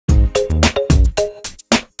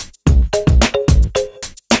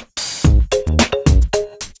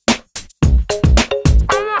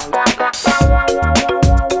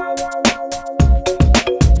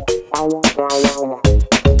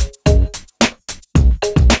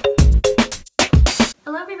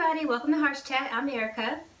everybody, welcome to HeartsChat. I'm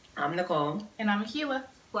Erica. I'm Nicole. And I'm Akila.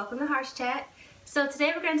 Welcome to HeartsChat. So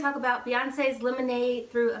today we're going to talk about Beyonce's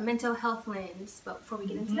Lemonade through a mental health lens. But before we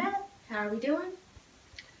get into that, how are we doing?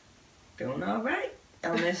 Doing all right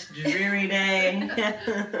on this dreary day.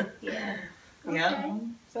 Yeah. Okay. Yeah.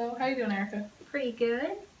 So how you doing, Erica? Pretty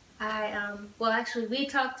good. Well, actually, we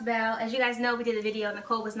talked about, as you guys know, we did a video.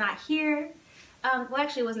 Nicole was not here. Well,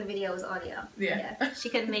 actually, it wasn't a video, it was audio. Yeah. She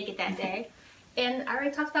couldn't make it that day. And I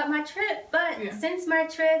already talked about my trip, but since my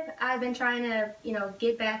trip, I've been trying to,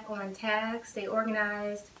 get back on task, stay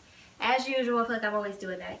organized. As usual, I feel like I'm always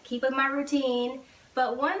doing that. Keep with my routine.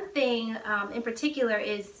 But one thing in particular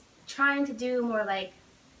is trying to do more like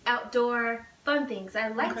outdoor fun things. I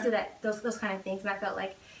like to do those kind of things, and I felt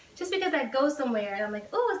like just because I go somewhere and I'm like,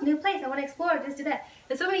 oh, it's a new place, I want to explore, just do that.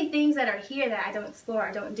 There's so many things that are here that I don't explore,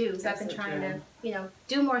 I don't do. So I've been trying to,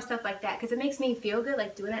 do more stuff like that because it makes me feel good,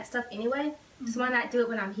 like doing that stuff anyway. So why not do it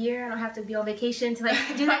when I'm here? I don't have to be on vacation to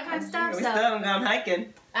do that kind of stuff. We still haven't gone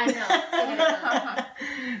hiking. I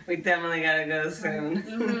know. We definitely gotta go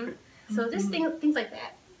soon. So just things like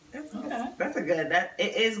that. That's a good.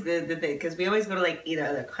 It is good to think because we always go to like either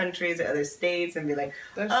other countries or other states and be like,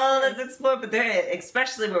 let's explore. But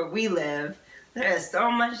especially where we live, there is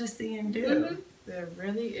so much to see and do. There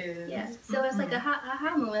really is. Yeah. So it's like a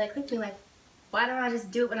aha moment. Like clicked me like, why don't I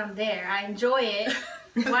just do it when I'm there? I enjoy it.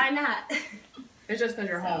 Why not? It's just because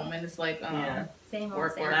you're home and it's like same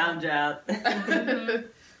work, lounge out. So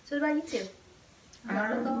what about you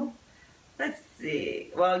two? Let's see.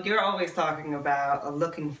 Well, you're always talking about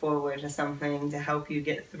looking forward to something to help you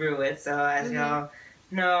get through it. So as y'all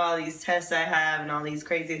know, all these tests I have and all these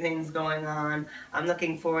crazy things going on, I'm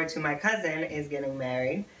looking forward to my cousin is getting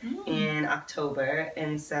married in October.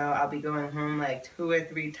 And so I'll be going home like 2 or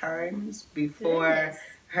 3 times before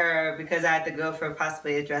her because I had to go for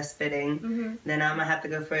possibly a dress fitting. Then I'm going to have to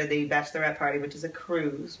go for the bachelorette party, which is a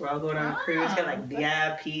cruise. We're all going on a cruise, get like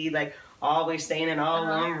VIP, like always staying in all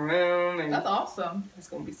one room. And that's awesome. It's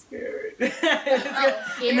gonna be scared.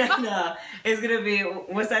 Scared? No, it's gonna be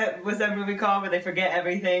what's that movie called where they forget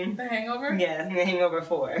everything? The Hangover? Yeah, The Hangover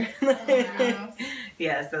 4.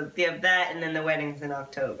 Yeah, so they have that, and then the wedding's in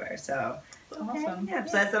October. So awesome. Yeah,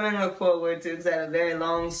 so that's something to look forward to because I have a very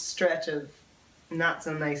long stretch of not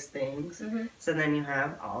so nice things. So then you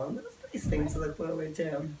have all of those nice things to look forward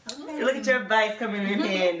to. So look at your advice coming in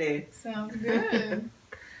handy. Sounds good.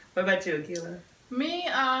 What about you, Akila? Me,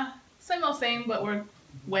 same old same, but we're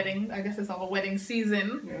wedding. I guess it's all wedding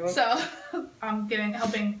season. Yep. So I'm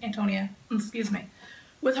helping Antonia,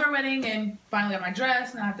 with her wedding, and finally got my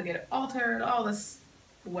dress. Now I have to get it altered. All this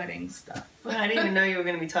wedding stuff. Well, I didn't even know you were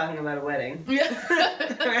going to be talking about a wedding. Yeah.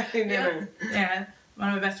 One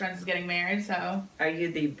of my best friends is getting married, so. Are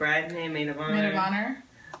you the bridesmaid, maid of honor? Maid of honor.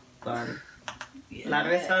 Fun. A lot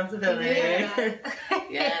of responsibility.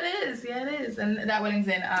 Yeah, it is. Yeah, it is. And that wedding's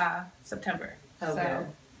in September. Okay. So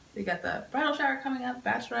we got the bridal shower coming up,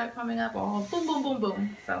 bachelorette coming up, all boom, boom, boom,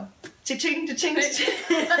 boom. So. Cha-ching, cha-ching, cha-ching.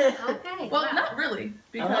 Okay. Well, not really,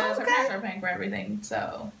 because her parents are paying for everything,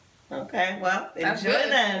 so. Okay, well, That's enjoy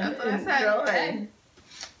good. then. That's what I said. Enjoy.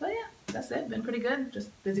 But yeah, that's it. Been pretty good. Just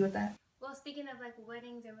busy with that. Well, speaking of like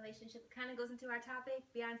weddings and relationships, it kind of goes into our topic,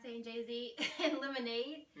 Beyonce and Jay-Z and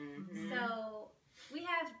Lemonade. So we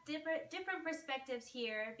have different perspectives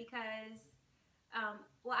here because,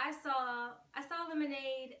 well, I saw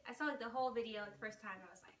Lemonade. I saw like the whole video the first time. I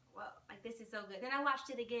was like, well, like this is so good. Then I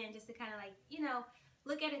watched it again just to kind of like,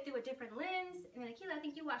 look at it through a different lens. And then Akila, I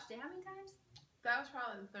think you watched it how many times? That was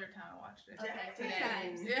probably the 3rd time I watched it. Okay, 2 today.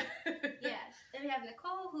 times. Yeah. Yeah. Then we have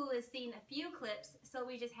Nicole, who has seen a few clips, so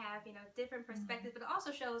we just have different perspectives. But it also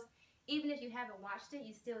shows, even if you haven't watched it,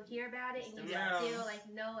 you still hear about it and you still like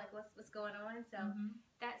know like what's going on. So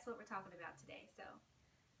that's what we're talking about today. So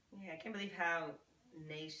yeah, I can't believe how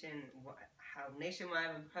nationwide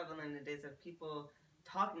and prevalent it is of people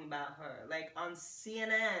talking about her, like on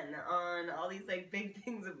CNN, on all these like big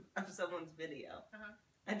things of someone's video.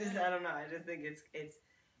 I don't know. I just think it's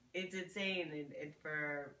insane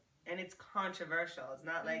and it's controversial. It's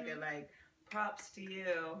not like a props to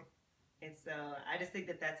you. It's I just think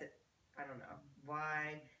that's it. I don't know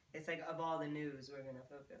why it's like of all the news we're gonna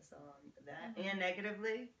focus on that and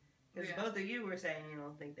negatively because both of you were saying you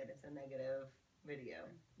don't think that it's a negative video.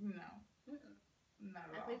 No. Not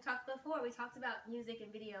at all. We've talked before. We talked about music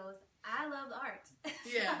and videos. I love the art.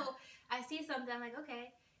 Yeah. So I see something I'm like,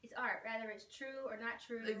 okay. It's art, whether it's true or not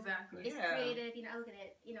true. Exactly. It's creative, I look at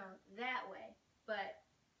it, that way. But,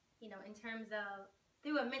 in terms of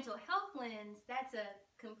through a mental health lens, that's a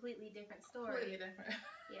completely different story. Completely different.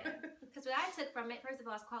 Yeah. Because what I took from it, first of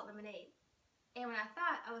all, it's called Lemonade. And when I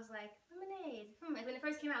thought, I was like, lemonade. Like when it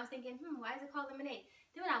first came out, I was thinking, why is it called lemonade?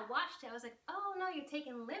 Then when I watched it, I was like, oh no, you're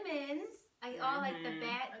taking lemons, like all like the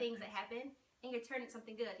bad things that happen, and you're turning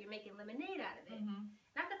something good. You're making lemonade out of it.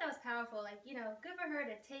 And I thought that was powerful. Like, you know, good for her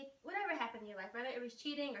to take whatever happened in your life, whether it was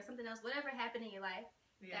cheating or something else, whatever happened in your life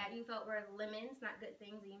that you felt were lemons, not good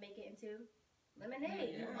things, and you make it into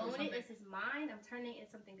lemonade. You own it. This is mine. I'm turning it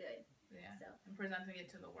into something good. Yeah. So and presenting it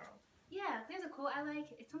to the world. Yeah, there's a quote I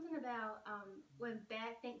like. It's something about when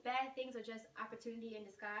bad things are just opportunity in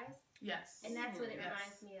disguise. Yes. And that's what it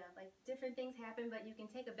reminds me of. Like, different things happen, but you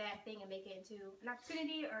can take a bad thing and make it into an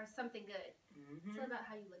opportunity or something good. It's all about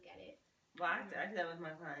how you look at it. Well, I do that with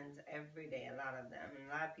my clients every day, a lot of them.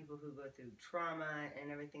 And a lot of people who go through trauma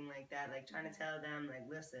and everything like that, like trying to tell them, like,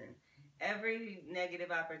 listen, every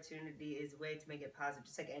negative opportunity is a way to make it positive.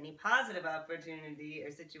 Just like any positive opportunity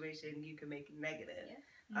or situation, you can make it negative. Yeah.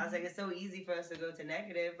 I was like, it's so easy for us to go to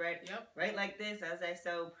negative, right? Yep. Right like this. I was like,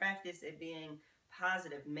 so practice it being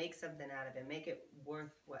positive. Make something out of it. Make it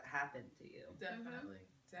worth what happened to you. Definitely.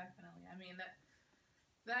 Definitely. I mean,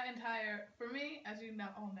 that entire, for me, as you know,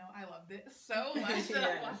 I loved it so much that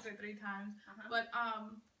I watched it 3 times. But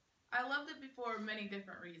I loved it for many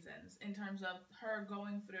different reasons in terms of her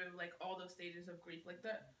going through like all those stages of grief. Like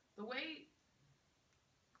the way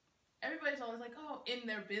everybody's always like, oh, in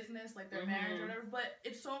their business, like their marriage or whatever, but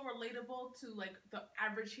it's so relatable to like the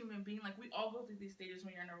average human being. Like we all go through these stages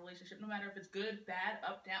when you're in a relationship, no matter if it's good, bad,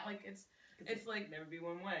 up, down. Like it's like never be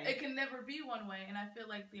one way. It can never be one way, and I feel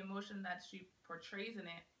like the emotion that she portrays in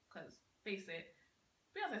it, because face it,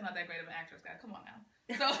 Beyonce's not that great of an actress, guys. Come on now.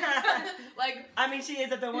 So, like, I mean, she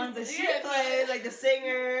is at the ones that she plays, like the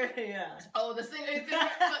singer. Yeah. Oh, the singer,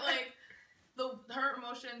 but like. Her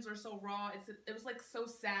emotions are so raw. It was like so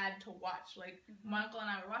sad to watch. Like my uncle and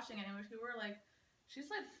I were watching it, and we were like,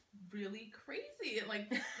 she's like really crazy, and like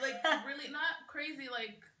really not crazy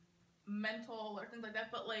like mental or things like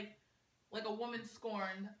that, but like a woman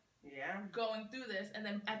scorned. Yeah. Going through this, and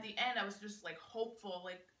then at the end, I was just like hopeful,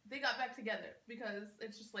 like they got back together, because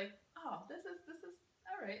it's just like, oh, this is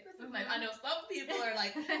all right. This is nice. I know some people are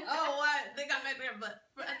like, oh, what? They got back there, but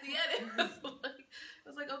at the end, it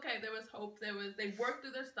was like, okay, there was hope. They worked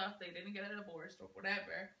through their stuff. They didn't get a divorce or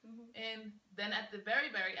whatever. And then at the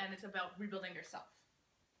very, very end, it's about rebuilding yourself.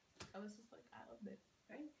 I was just like, I loved it.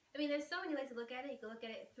 Right? I mean, there's so many ways to look at it. You can look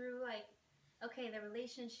at it through like, okay, the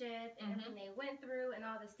relationship and everything they went through and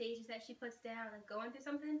all the stages that she puts down and going through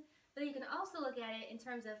something. But you can also look at it in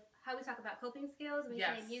terms of how we talk about coping skills. We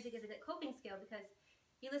say music is a good coping skill, because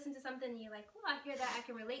you listen to something and you're like, oh, I hear that, I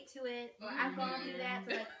can relate to it, or I've gone through that,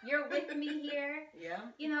 so like, you're with me here. Yeah.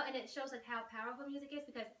 You know, and it shows like how powerful music is,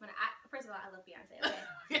 because first of all, I love Beyonce,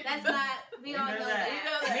 okay? That's not, we all know that.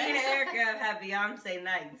 Me and Erica have Beyonce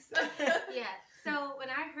nights. Yeah, so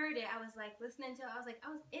when I heard it, I was like, listening to it, I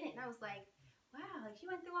was in it, and I was like, wow, like she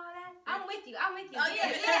went through all that? I'm with you. Oh,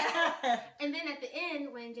 yeah. And then at the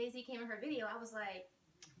end, when Jay-Z came in her video, I was like,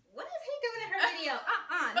 what is he doing in her video?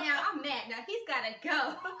 Now I'm mad. Now he's gotta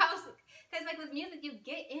go. Because like with music, you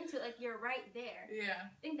get into it, like you're right there.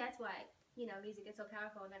 Yeah. I think that's why, you know, music is so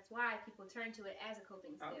powerful, and that's why people turn to it as a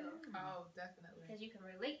coping skill. Oh, definitely. Because you can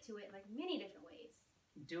relate to it like many different ways.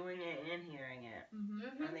 Doing it and hearing it.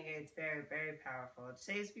 I think it's very, very powerful. It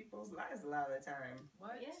saves people's lives a lot of the time.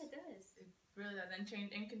 What? Yeah, it does. It really does. And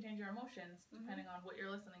can change your emotions depending on what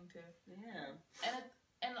you're listening to. Yeah.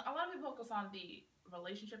 And a lot of people focus on the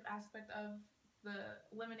relationship aspect of the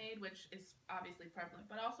lemonade, which is obviously prevalent,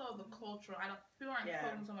 but also the cultural. People aren't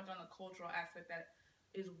focusing so much on the cultural aspect that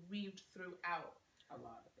is weaved throughout. A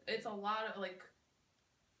lot of it. It's a lot of like,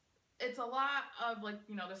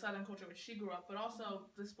 you know, the Southern culture which she grew up, but also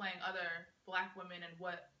displaying other Black women and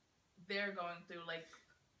what they're going through, like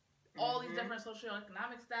all these different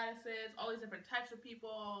socioeconomic statuses, all these different types of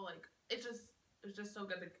people. Like it's just so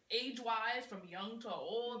good. Like age-wise, from young to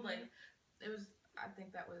old, like it was. I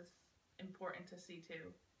think that was important to see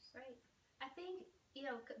too. Right. I think, you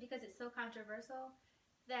know, because it's so controversial,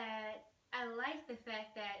 that I like the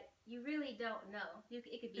fact that you really don't know. It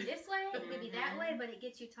could be this way, it could be that way, but it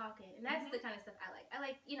gets you talking. And that's the kind of stuff I like. I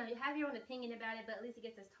like, you know, you have your own opinion about it, but at least it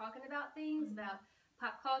gets us talking about things, about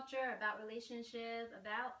pop culture, about relationship,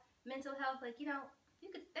 about mental health. Like, you know,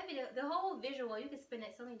 you could, that video, the whole visual, you could spin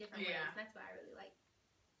it so many different ways. That's what I really like.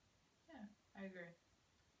 Yeah, I agree.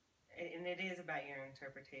 And it is about your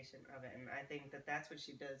interpretation of it, and I think that that's what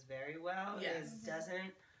she does very well. Is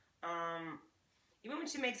doesn't even when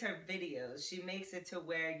she makes her videos, she makes it to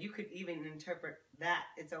where you could even interpret that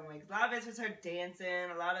its own way. 'Cause a lot of it is her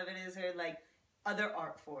dancing, a lot of it is her like other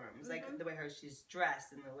art forms, like the way she's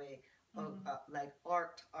dressed and the way like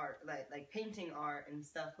art, like painting art and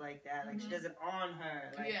stuff like that. Like she does it on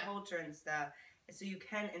her, like culture and stuff. And so you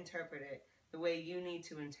can interpret it the way you need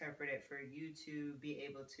to interpret it for you to be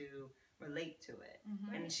able to relate to it.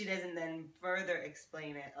 And she doesn't then further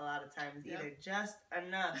explain it a lot of times either, just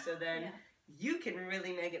enough so then you can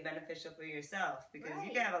really make it beneficial for yourself, because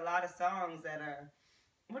you can have a lot of songs that are,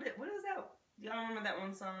 what is that? Y'all remember that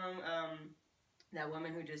one song, that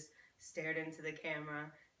woman who just stared into the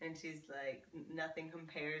camera and she's like, nothing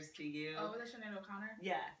compares to you. Oh, was that Sinead O'Connor?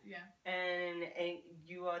 Yeah. Yeah. And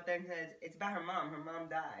you all think that it's about her mom. Her mom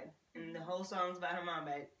died. And the whole song's about her mom,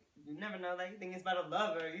 but you never know, like, you think it's about a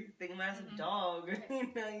lover, you think about it's a dog, or, you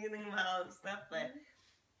know, you think about all this stuff, but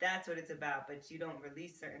that's what it's about. But you don't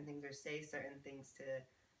release certain things or say certain things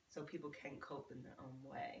so people can cope in their own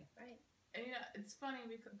way. Right. And you know, it's funny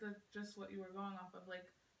because just what you were going off of, like,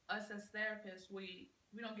 us as therapists, we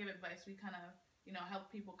don't give advice, we kind of, you know, help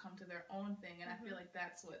people come to their own thing, and I feel like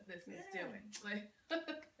that's what this is doing. Like,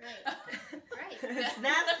 right.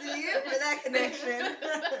 Snaps to you for that connection.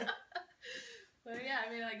 But yeah, I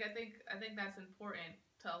mean, like, I think that's important,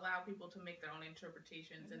 to allow people to make their own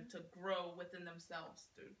interpretations and to grow within themselves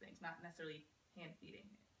through things, not necessarily hand feeding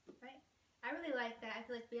it. Right. I really like that. I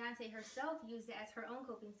feel like Beyonce herself used it as her own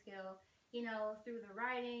coping skill, you know, through the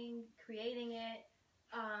writing, creating it.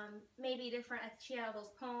 Maybe different, like she had those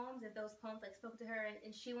poems, if those poems like spoke to her and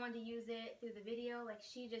she wanted to use it through the video, like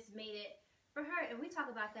she just made it for her. And we talk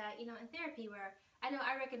about that, you know, in therapy, where I know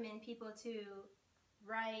I recommend people to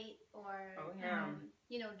write or,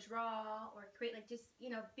 you know, draw or create, like just, you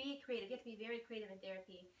know, be creative. You have to be very creative in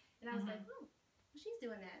therapy. And I was like, oh, well, she's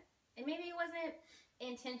doing that. And maybe it wasn't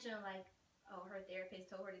intentional, like, oh, her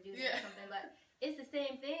therapist told her to do this or something, but it's the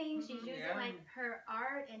same thing. She's using like her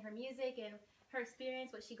art and her music and her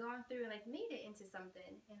experience, what she gone through, and like made it into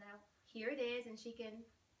something. And now here it is, and she can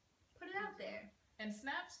put it out there. And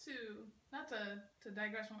snaps to, not to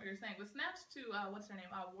digress from what you're saying, but snaps to what's her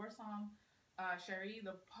name? Warsong Sherry,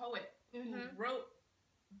 the poet who wrote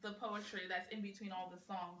the poetry that's in between all the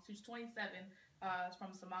songs. She's 27,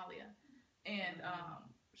 from Somalia, and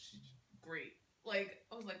she's great. Like,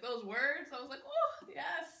 I was like, those words, I was like, oh,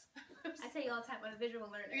 yes. I tell you all the time, I'm a visual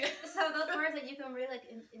learner. So those words, like, you can really, like,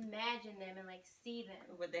 imagine them and, like, see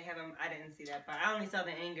them. But they have them, I didn't see that part. I only saw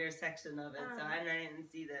the anger section of it, so I didn't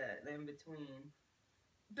see the in-between.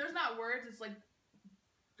 There's not words, it's like,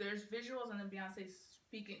 there's visuals and then Beyonce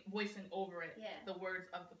voicing over it, the words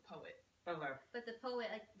of the poet. Okay. But the poet,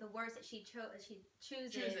 like, the words that she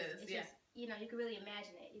chooses, it's just, you know, you can really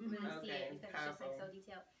imagine it. You can really see it because it's just, like, so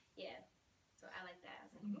detailed. Yeah. So I like that. I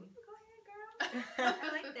was like, go ahead, girl.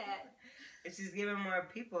 I like that. And she's giving more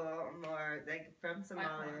people, like, from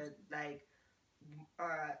Somalia, like,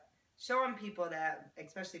 showing people that,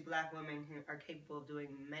 especially Black women, who are capable of doing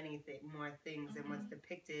many more things than what's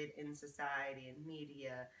depicted in society and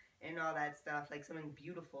media and all that stuff. Like, something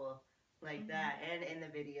beautiful like that. And in the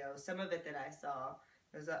video, some of it that I saw,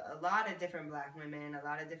 there's a lot of different Black women, a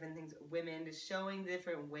lot of different things, women just showing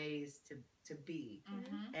different ways to be,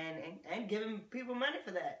 and giving people money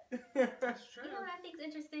for that. That's true. You know what I think is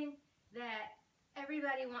interesting? That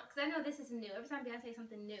everybody wants, because I know this is new. Every time Beyonce says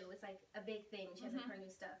something new, it's like a big thing. She has like her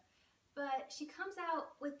new stuff. But she comes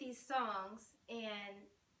out with these songs, and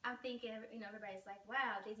I'm thinking, you know, everybody's like,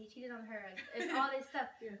 wow, Jay-Z cheated on her, and all this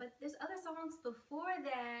stuff. But there's other songs before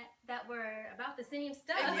that were about the same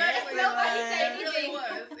stuff. Exactly. Nobody said anything.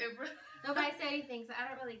 It was. Nobody said anything, so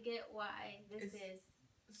I don't really get why this is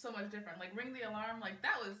so much different. Like, Ring the Alarm, like,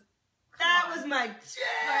 that was my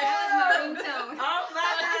jam! That was my ringtone. Oh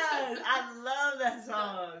my God! I love that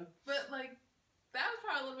song. But, like, that was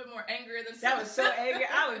probably a little bit more angrier than that was so angry.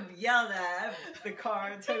 I would yell that at the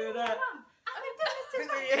car and turn it up.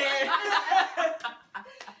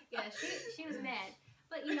 Yeah, she was mad.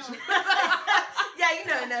 But, you know. Yeah, you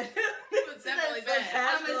know that. It was definitely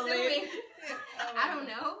bad. I'm assuming. I don't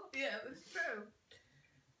know. Yeah, that's true.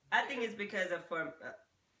 I think it's because of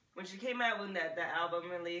when she came out with that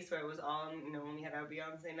album release where it was all, you know, when we had our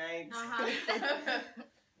Beyonce nights.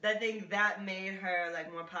 I think that made her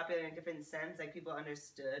like more popular in a different sense. Like, people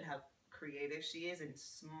understood how creative she is and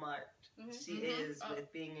smart she is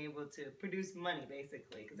with being able to produce money,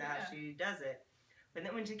 basically, because that's how she does it. But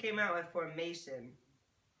then when she came out with Formation,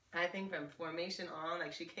 I think from Formation on,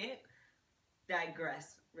 like, she can't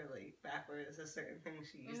digress really backwards to certain things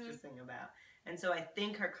she used to sing about. And so I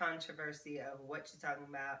think her controversy of what she's talking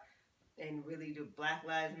about and really do Black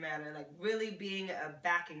Lives Matter, like really being a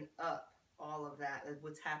backing up all of that,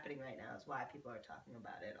 what's happening right now is why people are talking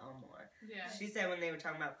about it all more. Yeah. She said when they were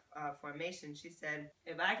talking about formation, she said,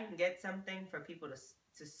 if I can get something for people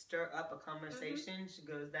to stir up a conversation, she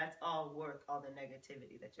goes, that's all worth all the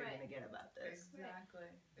negativity that you're going to get about this.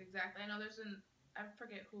 Exactly. I know I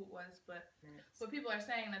forget who it was, but people are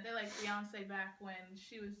saying that they like Beyonce back when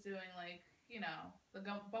she was doing like, you know, the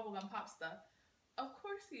bubblegum pop stuff. Of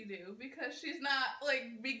course you do, because she's not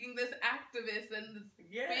like being this activist and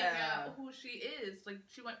being who she is. Like,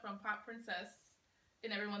 she went from pop princess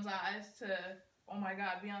in everyone's eyes to, oh my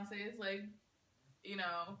God, Beyonce is like, you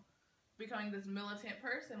know, becoming this militant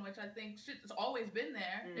person, which I think it's always been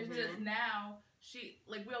there. Mm-hmm. It's just now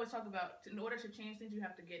like we always talk about, in order to change things, you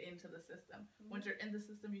have to get into the system. Mm-hmm. Once you're in the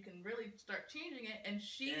system, you can really start changing it. And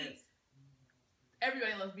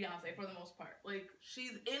everybody loves Beyonce for the most part. Like,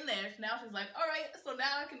 she's in there. Now she's like, all right, so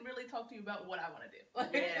now I can really talk to you about what I want to do.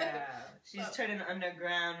 Like, she's turning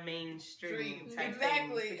underground mainstream type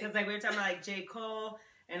exactly. things. Because like we were talking about like J. Cole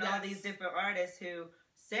and all these different artists who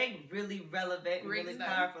say really relevant, great really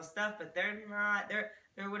powerful stuff, but they're not.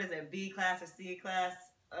 They're what is it, B class or C class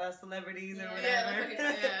celebrities or whatever.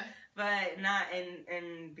 But not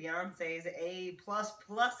in Beyonce's A++ class.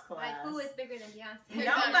 Like, who is bigger than Beyonce?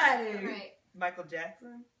 Nobody. Right. Michael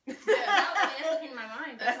Jackson. That's looking in my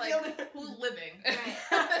mind. That's like, who's living?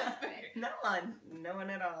 Right. No one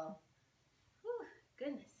at all. Whew,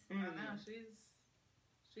 goodness. I know,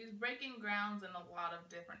 she's breaking grounds in a lot of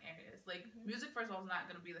different areas. Like, music, first of all, is not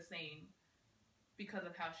going to be the same because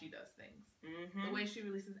of how she does things. Mm-hmm. The way she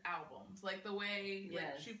releases albums, like the way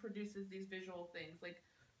like she produces these visual things. Like,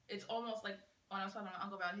 it's almost like when I was talking to my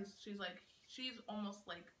uncle about it, she's almost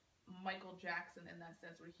like Michael Jackson in that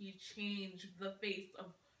sense, where he changed the face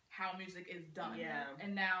of how music is done. Yeah.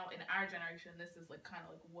 And now in our generation, this is like kind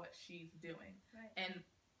of like what she's doing, and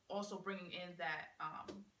also bringing in that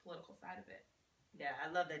political side of it. Yeah,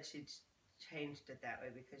 I love that she changed it that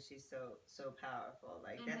way, because she's so powerful.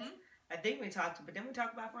 Like that's, I think we talked, but didn't we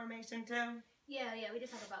talk about formation too? Yeah, we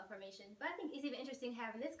did talk about formation. But I think it's even interesting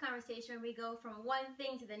having this conversation where we go from one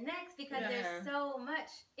thing to the next, because there's so much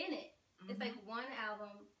in it. It's like one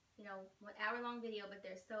album, you know, 1 hour-long video, but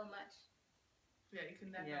there's so much. Yeah, you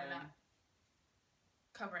can definitely not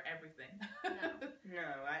cover everything.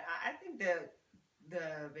 No, I think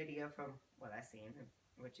the video, from what I've seen,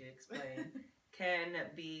 what you explained,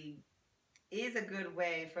 is a good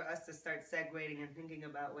way for us to start segueing and thinking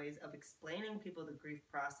about ways of explaining people the grief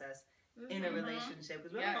process in a relationship.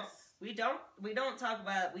 Because we talk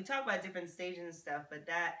about different stages and stuff, but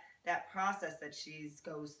that process that she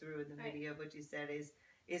goes through in the video of what you said is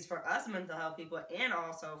for us mental health people, and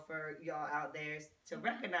also for y'all out there to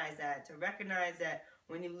recognize that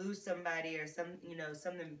when you lose somebody or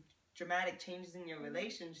something dramatic changes in your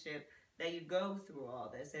relationship, that you go through all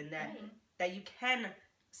this, and that you can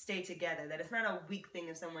stay together, that it's not a weak thing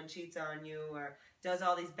if someone cheats on you or does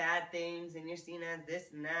all these bad things and you're seen as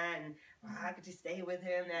this and that, and how could you stay with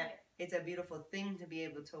him, that it's a beautiful thing to be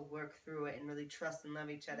able to work through it and really trust and love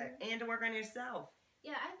each other, and to work on yourself.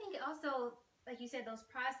 Yeah, I think it also, like you said, those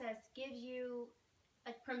process gives you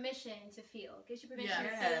like permission to feel. Gives you permission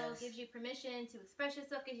to feel, gives you permission to express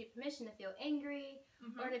yourself, gives you permission to feel angry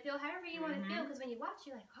or to feel however you want to feel. Because when you watch,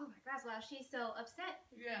 you're like, oh my gosh, wow, she's so upset.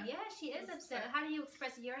 Yeah, she is upset. How do you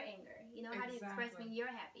express your anger? You know, how do you express when you're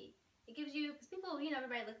happy? It gives you, because people, you know,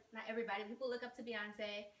 not everybody, people look up to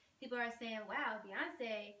Beyonce. People are saying, wow,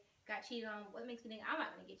 Beyonce got cheated on. What makes me think I'm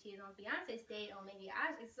not going to get cheated on? Beyonce stayed on, maybe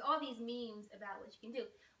it's all these memes about what you can do.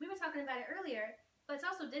 We were talking about it earlier, but it's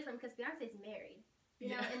also different because Beyonce's married.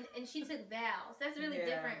 You know, and she took vows. That's really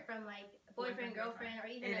different from like boyfriend, girlfriend, or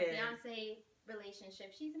even a Beyonce relationship.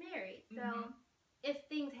 She's married. So if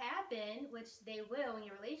things happen, which they will in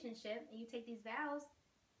your relationship, and you take these vows,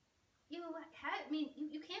 you can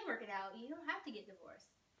work it out. You don't have to get divorced.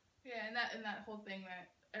 Yeah, and that whole thing that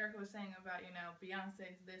Erica was saying about, you know,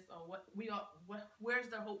 Beyonce's this, or where's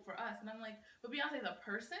the hope for us? And I'm like, but Beyonce's a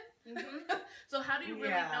person? So how do you really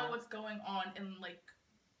know what's going on in like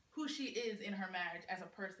who she is in her marriage as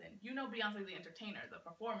a person? You know Beyonce, the entertainer, the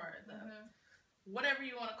performer, the whatever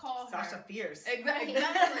you want to call her. Sasha Fierce. Exactly.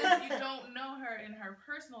 You don't know her in her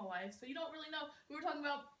personal life, so you don't really know. We were talking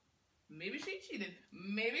about maybe she cheated.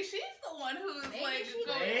 Maybe she's the one who's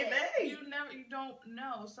you don't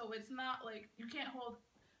know. So it's not like you can't hold.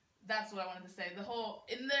 That's what I wanted to say.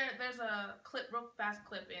 There's a clip, real fast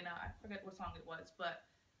clip in I forget what song it was, but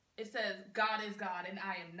it says God is God and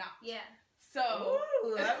I am not. Yeah. So,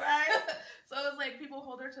 all right. So it's like people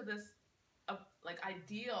hold her to this, like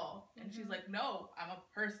ideal, and she's like, "No, I'm a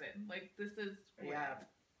person. Like this is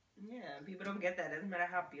Yeah, people don't get that. It doesn't matter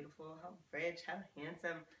how beautiful, how rich, how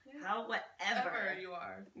handsome, how whatever you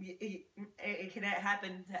are. It can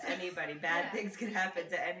happen to anybody. Bad things can happen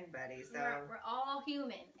to anybody. So we're all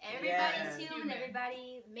human. Everybody's human.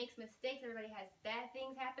 Everybody makes mistakes. Everybody has bad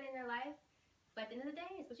things happen in their life. But at the end of the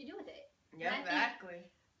day, it's what you do with it. Yeah, exactly.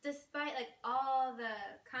 Despite like all the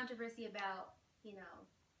controversy about, you know,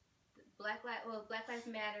 Black Lives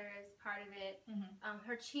Matter is part of it. Mm-hmm.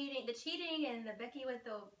 Her cheating, and the Becky with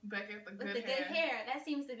the good hair. That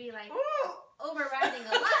seems to be like overriding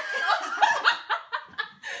a lot.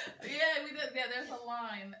 Yeah, we did. Yeah, there's a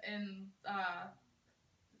line in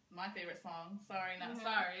my favorite song, "Sorry Not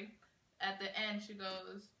Sorry." At the end, she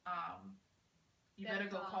goes, "You better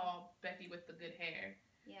go call Becky with the good hair."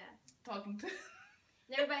 Yeah. Talking to.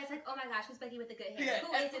 And everybody's like, "Oh my gosh, who's Becky with the good hair? Yeah.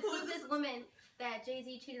 Who is this? Who's this woman that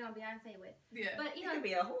Jay-Z cheated on Beyonce with?" Yeah. But you know, it could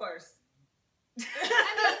be a horse. I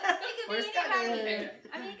mean, it could be anybody.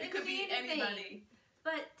 I mean, it could be anybody.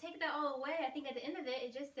 But take that all away. I think at the end of it,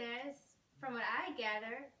 it just says, from what I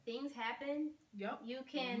gather, things happen. Yep. You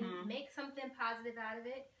can make something positive out of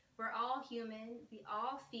it. We're all human. We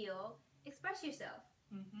all feel. Express yourself.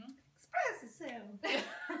 Mm-hmm. Express yourself.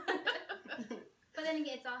 But then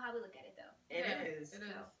again, it's all how we look at it, though. It is.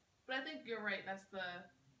 But I think you're right. That's the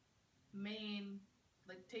main,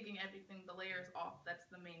 like, taking everything, the layers off. That's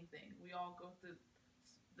the main thing. We all go through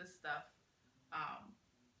this stuff.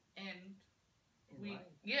 And in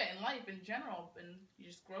life in general, and you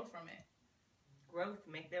just grow from it. Growth,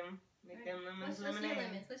 make them lemons,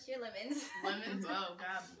 lemonade. What's your lemons? Lemons, oh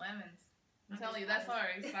God, lemons. I'm telling you, that's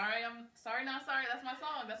sorry, not sorry. That's my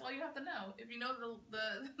song. That's all you have to know. If you know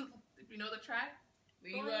the if you know the track,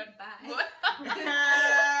 you are.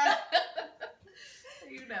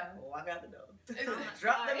 You know. Walk out the door.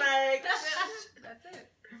 Drop the mic. That's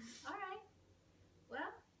it. All right.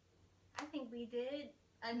 Well, I think we did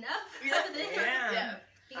enough. Yeah.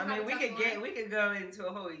 I mean, we could go into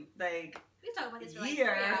a whole we talk about this for like 3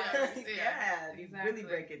 year. hours. Exactly. Really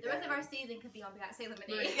break it down. The rest of our season could be on Beyonce Lemonade.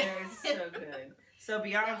 It's so good. So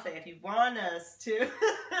Beyonce, if you want us to, if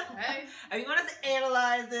you want us to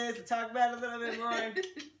analyze this and talk about it a little bit more,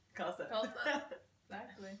 call us up.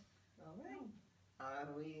 Exactly. All right. Are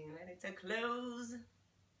we ready to close?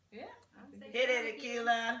 Yeah. Hit it,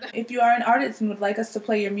 Akila. If you are an artist and would like us to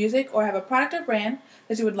play your music or have a product or brand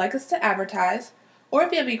that you would like us to advertise, or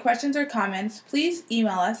if you have any questions or comments, please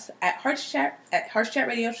email us at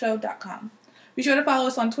HeartsChat@HeartsChatRadioshow.com. Be sure to follow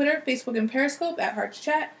us on Twitter, Facebook, and Periscope at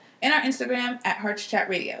HeartsChat, and our Instagram at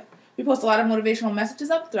HeartsChatRadio. We post a lot of motivational messages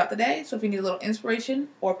up throughout the day, so if you need a little inspiration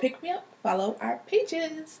or pick-me-up, follow our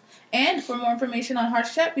pages. And for more information on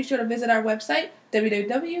HeartsChat, be sure to visit our website,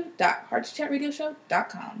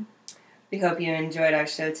 www.HeartsChatRadioshow.com. We hope you enjoyed our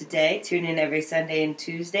show today. Tune in every Sunday and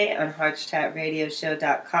Tuesday on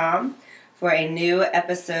HeartsChatRadioshow.com for a new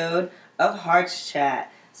episode of HeartsChat.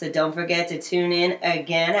 So don't forget to tune in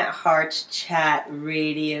again at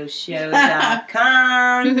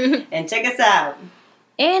HeartsChatRadioshow.com and check us out.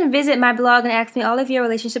 And visit my blog and ask me all of your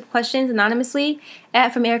relationship questions anonymously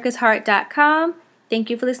at FromEricasHeart.com. Thank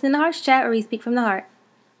you for listening to HeartsChat, where we speak from the heart.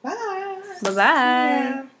 Bye.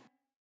 Bye-bye.